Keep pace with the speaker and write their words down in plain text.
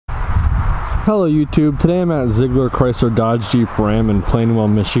Hello YouTube, today I'm at Zeigler Chrysler Dodge Jeep Ram in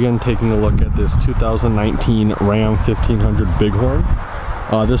Plainwell, Michigan, taking a look at this 2019 Ram 1500 Bighorn.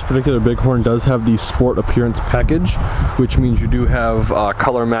 This particular Bighorn does have the Sport Appearance Package, which means you do have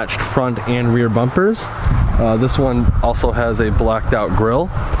color matched front and rear bumpers. This one also has a blacked out grille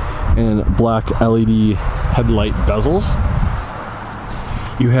and black LED headlight bezels.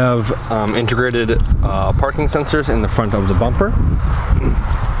 You have integrated parking sensors in the front of the bumper.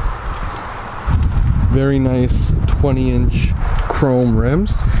 Very nice 20-inch chrome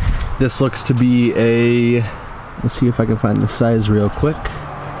rims. This looks to be a, let's see if I can find the size real quick,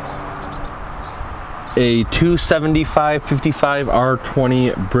 a 275/55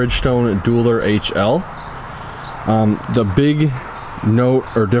 R20 Bridgestone Dueler HL. The big note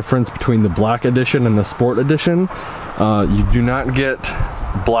or difference between the black edition and the sport edition, you do not get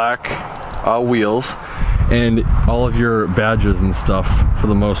black wheels, and all of your badges and stuff for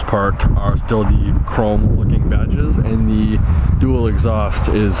the most part are still the chrome looking badges, and the dual exhaust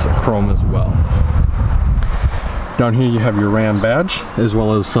is chrome as well. Down here you have your Ram badge, as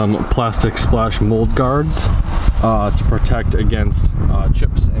well as some plastic splash mold guards to protect against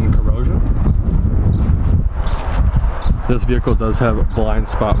chips and corrosion. This vehicle does have blind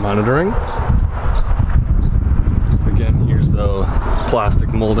spot monitoring. Again, here's the plastic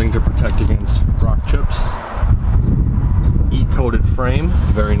molding to protect against rock chips. E-coated frame,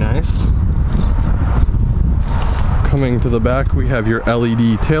 very nice. Coming to the back, we have your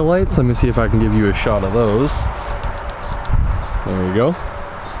LED taillights. Let me see if I can give you a shot of those. There you go.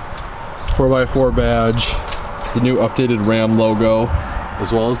 4x4 badge, the new updated Ram logo,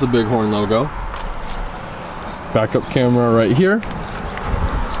 as well as the Bighorn logo. Backup camera right here.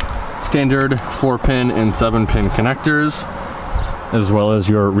 Standard 4-pin and 7-pin connectors, as well as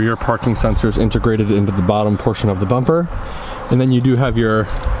your rear parking sensors integrated into the bottom portion of the bumper. And then you do have your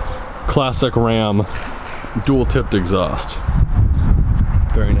classic Ram dual-tipped exhaust.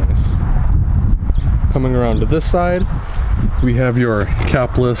 Very nice. Coming around to this side, we have your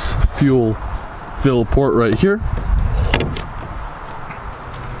capless fuel fill port right here.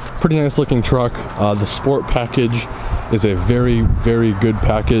 Pretty nice looking truck. The Sport package is a very, very good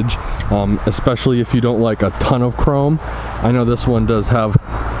package, especially if you don't like a ton of chrome. I know this one does have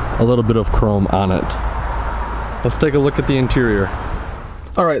a little bit of chrome on it. Let's take a look at the interior.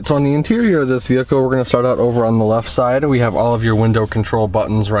 Alright, so on the interior of this vehicle, we're going to start out over on the left side. We have all of your window control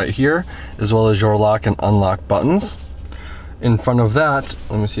buttons right here, as well as your lock and unlock buttons. In front of that,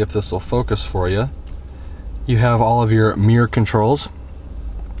 let me see if this will focus for you, you have all of your mirror controls.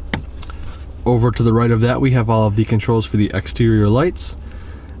 Over to the right of that, we have all of the controls for the exterior lights.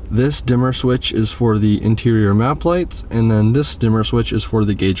 This dimmer switch is for the interior map lights, and then this dimmer switch is for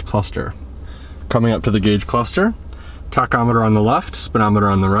the gauge cluster. Coming up to the gauge cluster, tachometer on the left, speedometer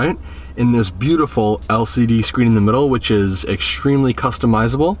on the right, in this beautiful LCD screen in the middle, which is extremely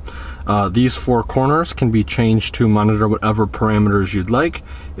customizable. These four corners can be changed to monitor whatever parameters you'd like,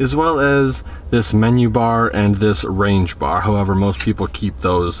 as well as this menu bar and this range bar. However, most people keep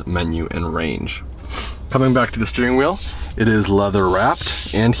those menu and range. Coming back to the steering wheel, it is leather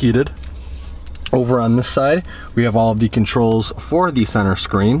wrapped and heated. Over on this side, we have all of the controls for the center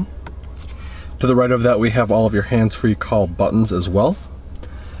screen. To the right of that, we have all of your hands-free call buttons as well.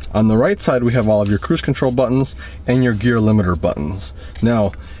 On the right side, we have all of your cruise control buttons and your gear limiter buttons.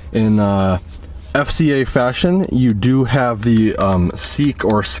 Now, in FCA fashion, you do have the seek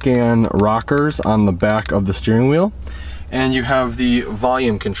or scan rockers on the back of the steering wheel, and you have the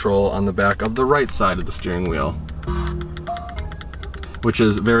volume control on the back of the right side of the steering wheel, which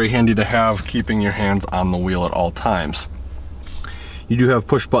is very handy to have, keeping your hands on the wheel at all times. You do have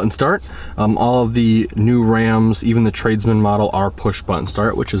push button start. All of the new Rams, even the Tradesman model, are push button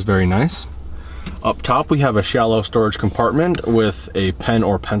start, which is very nice. Up top, we have a shallow storage compartment with a pen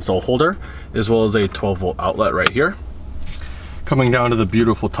or pencil holder, as well as a 12-volt outlet right here. Coming down to the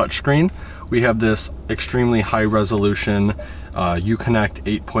beautiful touchscreen, we have this extremely high resolution Uconnect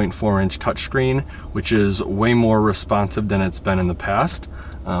 8.4-inch touchscreen, which is way more responsive than it's been in the past.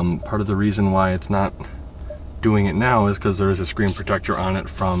 Part of the reason why it's not doing it now is because there is a screen protector on it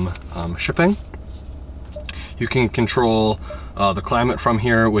from shipping. You can control the climate from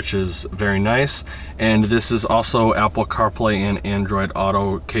here, which is very nice, and this is also Apple CarPlay and Android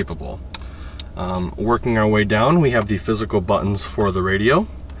Auto capable. Working our way down, we have the physical buttons for the radio,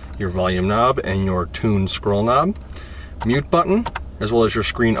 your volume knob, and your tune scroll knob, mute button, as well as your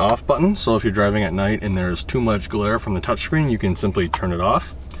screen off button, so if you're driving at night and there's too much glare from the touchscreen, you can simply turn it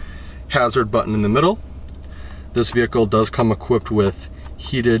off. Hazard button in the middle. This vehicle does come equipped with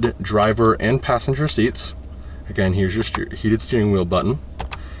heated driver and passenger seats. Again, here's your heated steering wheel button.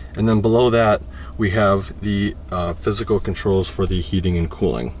 And then below that, we have the physical controls for the heating and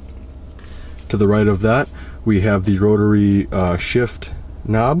cooling. To the right of that, we have the rotary shift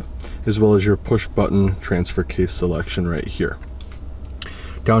knob, as well as your push button transfer case selection right here.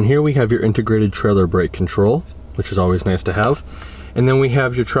 Down here we have your integrated trailer brake control, which is always nice to have. And then we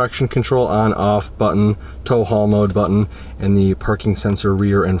have your traction control on off button, tow haul mode button, and the parking sensor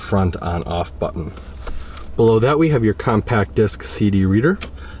rear and front on off button. Below that we have your compact disc CD reader,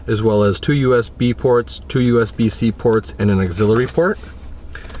 as well as 2 USB ports, 2 USB-C ports, and an auxiliary port.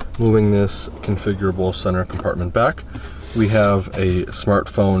 Moving this configurable center compartment back, we have a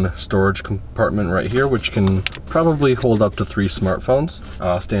smartphone storage compartment right here, which can probably hold up to 3 smartphones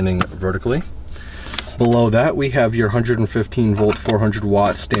standing vertically. Below that we have your 115 volt 400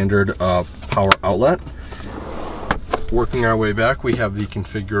 watt standard power outlet. Working our way back, we have the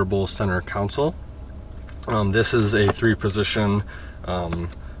configurable center console. This is a 3-position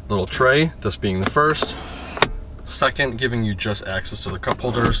little tray, this being the first. Second, giving you just access to the cup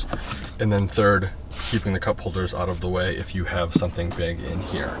holders, and then third, keeping the cup holders out of the way if you have something big in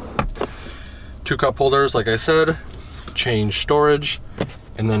here. 2 cup holders, like I said, change storage,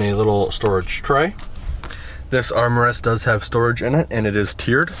 and then a little storage tray. This armrest does have storage in it, and it is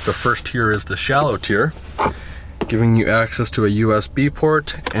tiered. The first tier is the shallow tier, giving you access to a USB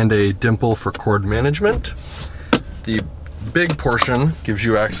port and a dimple for cord management. The big portion gives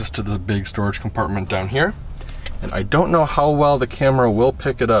you access to the big storage compartment down here. And I don't know how well the camera will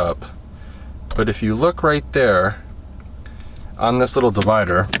pick it up, but if you look right there on this little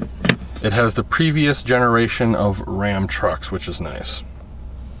divider, it has the previous generation of Ram trucks, which is nice.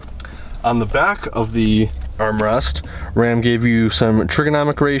 On the back of the armrest, Ram gave you some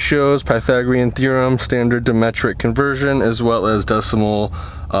trigonomic ratios, Pythagorean theorem, standard to metric conversion, as well as decimal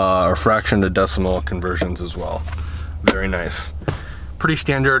or fraction to decimal conversions as well. Very nice. Pretty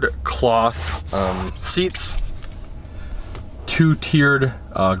standard cloth seats. 2-tiered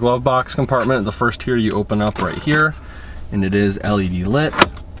glove box compartment. The first tier you open up right here, and it is LED lit.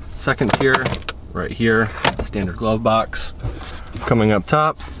 Second tier right here, standard glove box. Coming up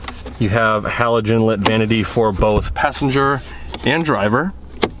top, you have halogen lit vanity for both passenger and driver.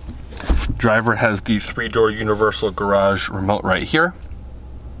 Driver has the 3-door universal garage remote right here.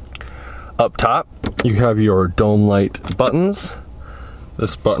 Up top, you have your dome light buttons.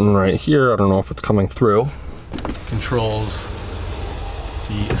 This button right here, I don't know if it's coming through, controls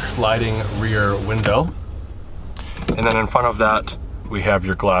the sliding rear window. And then in front of that, we have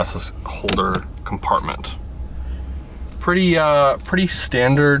your glasses holder compartment. Pretty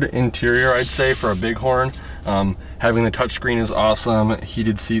standard interior, I'd say, for a Bighorn. Having the touchscreen is awesome.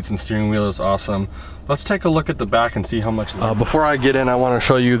 Heated seats and steering wheel is awesome. Let's take a look at the back and see how much. Before I get in, I want to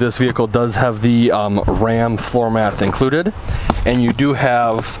show you this vehicle does have the Ram floor mats included, and you do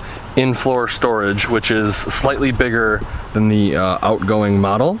have in-floor storage, which is slightly bigger than the outgoing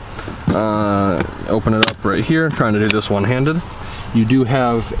model. Open it up right here, trying to do this one-handed. You do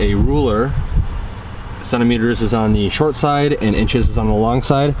have a ruler. Centimeters is on the short side and inches is on the long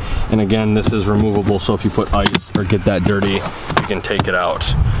side. And again, this is removable, so if you put ice or get that dirty, you can take it out.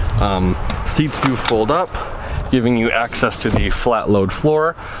 Seats do fold up, giving you access to the flat load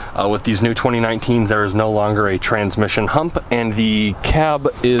floor. With these new 2019s, there is no longer a transmission hump, and the cab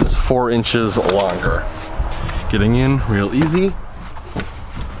is 4 inches longer. Getting in real easy.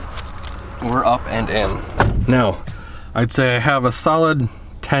 We're up and in. Now, I'd say I have a solid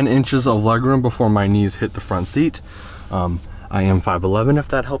 10 inches of legroom before my knees hit the front seat. I am 5'11", if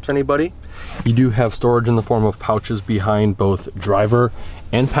that helps anybody. You do have storage in the form of pouches behind both driver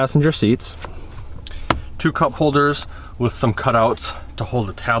and passenger seats. 2 cup holders with some cutouts to hold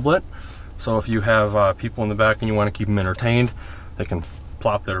a tablet. So if you have people in the back and you want to keep them entertained, they can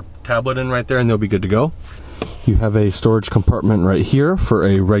plop their tablet in right there and they'll be good to go. You have a storage compartment right here for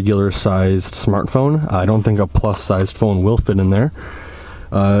a regular sized smartphone. I don't think a plus sized phone will fit in there.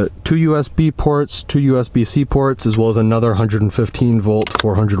 2 USB ports, 2 USB-C ports, as well as another 115 volt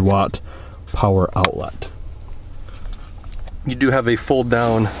 400 watt power outlet. You do have a fold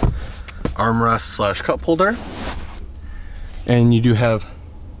down armrest slash cup holder, and you do have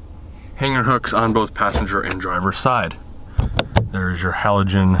hanger hooks on both passenger and driver side. There's your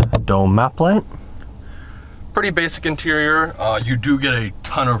halogen dome map light. Pretty basic interior. You do get a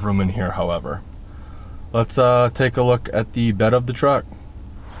ton of room in here, however. Let's take a look at the bed of the truck.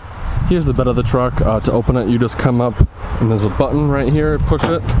 Here's the bed of the truck. To open it, you just come up and there's a button right here, push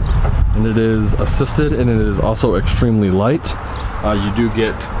it, and it is assisted, and it is also extremely light. You do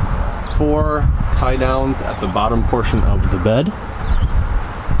get 4 tie downs at the bottom portion of the bed.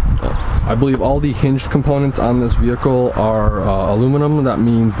 I believe all the hinged components on this vehicle are aluminum. That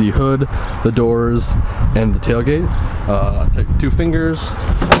means the hood, the doors, and the tailgate. Take 2 fingers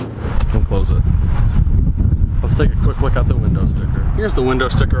and close it. Let's take a quick look at the window sticker. Here's the window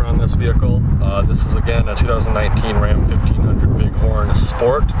sticker on this vehicle. This is again a 2019 Ram 1500 Bighorn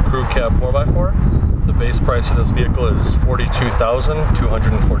Sport Crew Cab 4x4. The base price of this vehicle is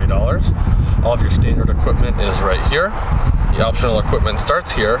 $42,240. All of your standard equipment is right here. The optional equipment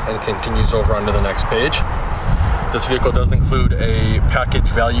starts here and continues over onto the next page. This vehicle does include a package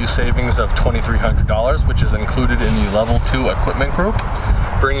value savings of $2,300, which is included in the level 2 equipment group,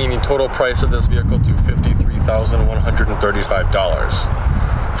 bringing the total price of this vehicle to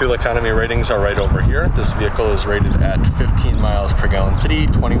 $53,135. Fuel economy ratings are right over here. This vehicle is rated at 15 miles per gallon city,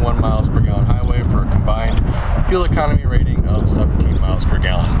 21 miles per gallon highway for a combined fuel economy rating of 17 miles per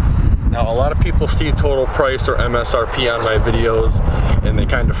gallon. Now, a lot of people see total price or MSRP on my videos and they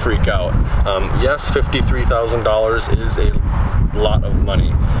kind of freak out. Yes, $53,000 is a lot of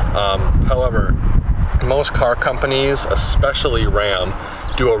money. However, most car companies, especially Ram,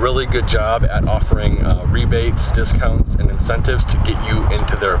 do a really good job at offering rebates, discounts, and incentives to get you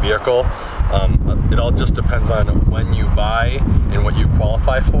into their vehicle. It all just depends on when you buy and what you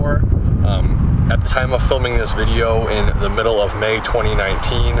qualify for. At the time of filming this video in the middle of May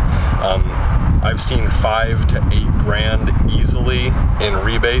 2019, I've seen $5 to $8 grand easily in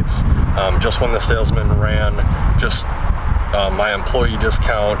rebates, just when the salesman ran just my employee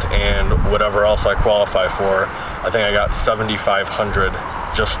discount and whatever else I qualify for. I think I got $7,500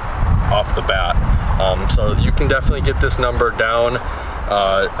 just off the bat. So you can definitely get this number down.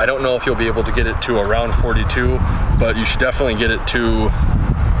 I don't know if you'll be able to get it to around 42, but you should definitely get it to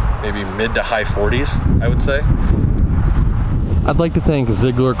maybe mid to high 40s, I would say. I'd like to thank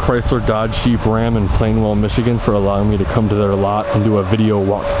Zeigler, Chrysler, Dodge, Jeep, Ram in Plainwell, Michigan for allowing me to come to their lot and do a video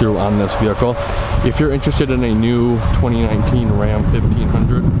walkthrough on this vehicle. If you're interested in a new 2019 Ram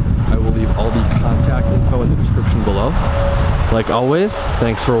 1500, I will leave all the contact info in the description below. Like always,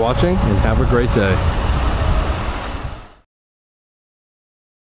 thanks for watching and have a great day.